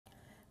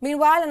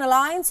Meanwhile, an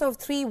alliance of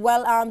three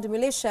well-armed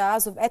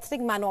militias of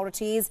ethnic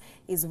minorities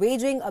is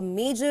waging a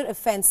major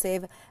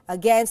offensive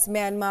against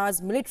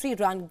Myanmar's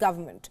military-run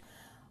government.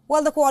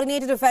 Well, the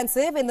coordinated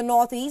offensive in the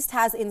northeast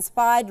has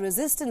inspired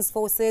resistance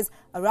forces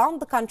around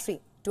the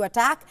country to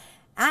attack,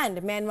 and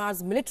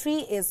Myanmar's military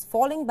is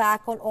falling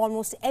back on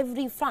almost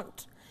every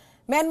front.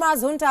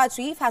 Myanmar's junta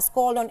chief has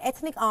called on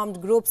ethnic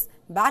armed groups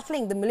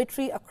battling the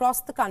military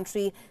across the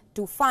country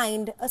to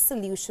find a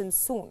solution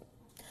soon.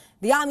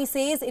 The army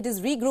says it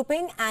is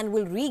regrouping and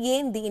will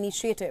regain the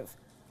initiative.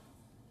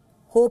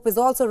 Hope is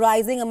also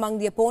rising among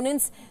the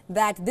opponents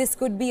that this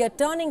could be a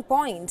turning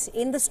point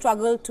in the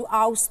struggle to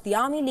oust the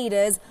army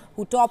leaders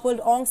who toppled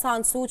Aung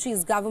San Suu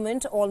Kyi's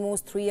government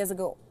almost 3 years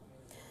ago.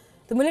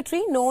 The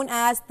military, known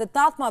as the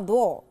Tatma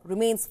Dor,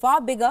 remains far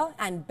bigger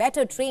and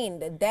better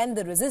trained than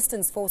the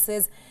resistance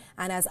forces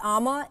and has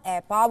armor,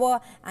 air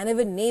power and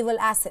even naval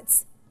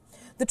assets.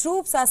 The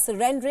troops are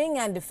surrendering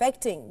and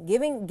defecting,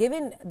 giving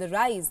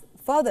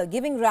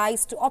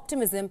rise to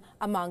optimism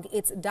among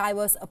its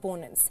diverse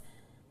opponents.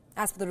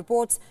 As for the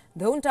reports,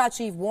 the junta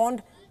chief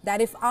warned that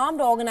if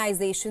armed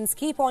organizations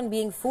keep on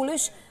being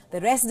foolish,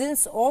 the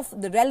residents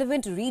of the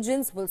relevant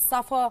regions will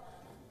suffer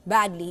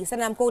badly.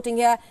 So I'm quoting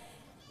here,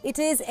 "It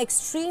is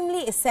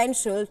extremely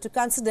essential to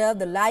consider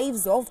the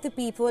lives of the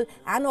people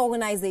and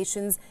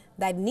organizations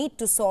that need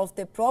to solve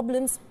their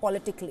problems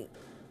politically."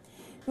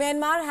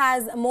 Myanmar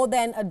has more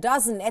than a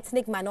dozen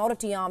ethnic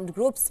minority armed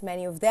groups.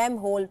 Many of them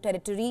hold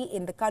territory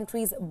in the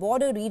country's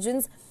border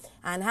regions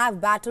and have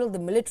battled the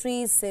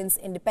militaries since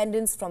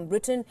independence from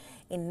Britain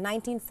in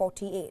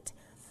 1948.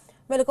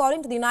 Well,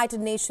 according to the United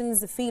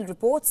Nations field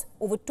reports,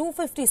 over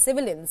 250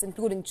 civilians,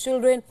 including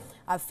children,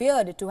 are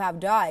feared to have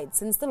died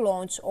since the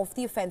launch of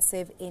the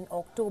offensive in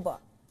October.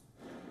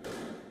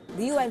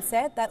 The UN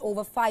said that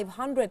over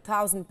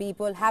 500,000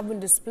 people have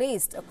been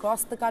displaced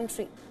across the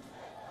country.